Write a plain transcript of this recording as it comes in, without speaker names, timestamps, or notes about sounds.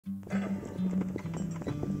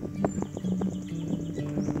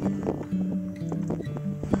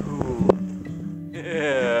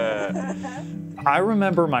I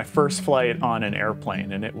remember my first flight on an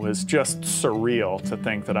airplane, and it was just surreal to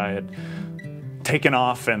think that I had taken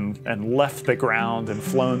off and left the ground and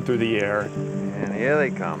flown through the air. And here they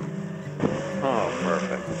come. Oh,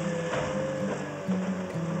 perfect.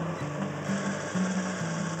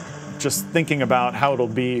 Just thinking about how it'll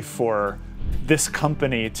be for this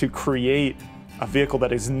company to create a vehicle that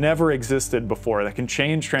has never existed before, that can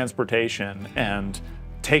change transportation and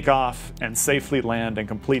take off and safely land and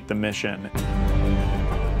complete the mission.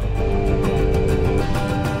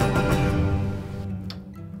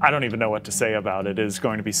 I don't even know what to say about it. It is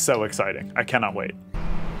going to be so exciting. I cannot wait.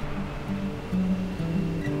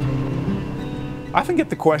 I often get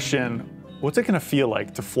the question, what's it going to feel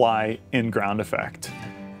like to fly in ground effect?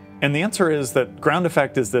 And the answer is that ground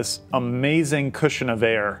effect is this amazing cushion of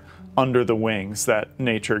air under the wings that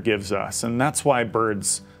nature gives us. And that's why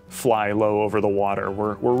birds fly low over the water.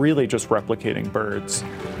 We're really just replicating birds.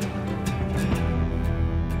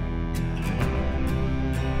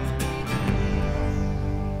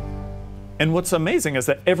 And what's amazing is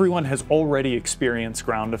that everyone has already experienced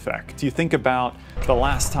ground effect. You think about the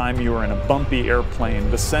last time you were in a bumpy airplane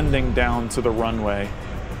descending down to the runway,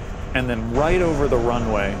 and then right over the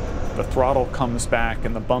runway, the throttle comes back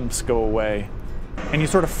and the bumps go away, and you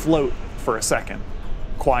sort of float for a second,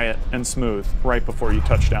 quiet and smooth, right before you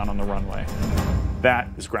touch down on the runway. That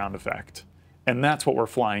is ground effect. And that's what we're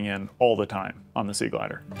flying in all the time on the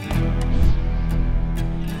Seaglider.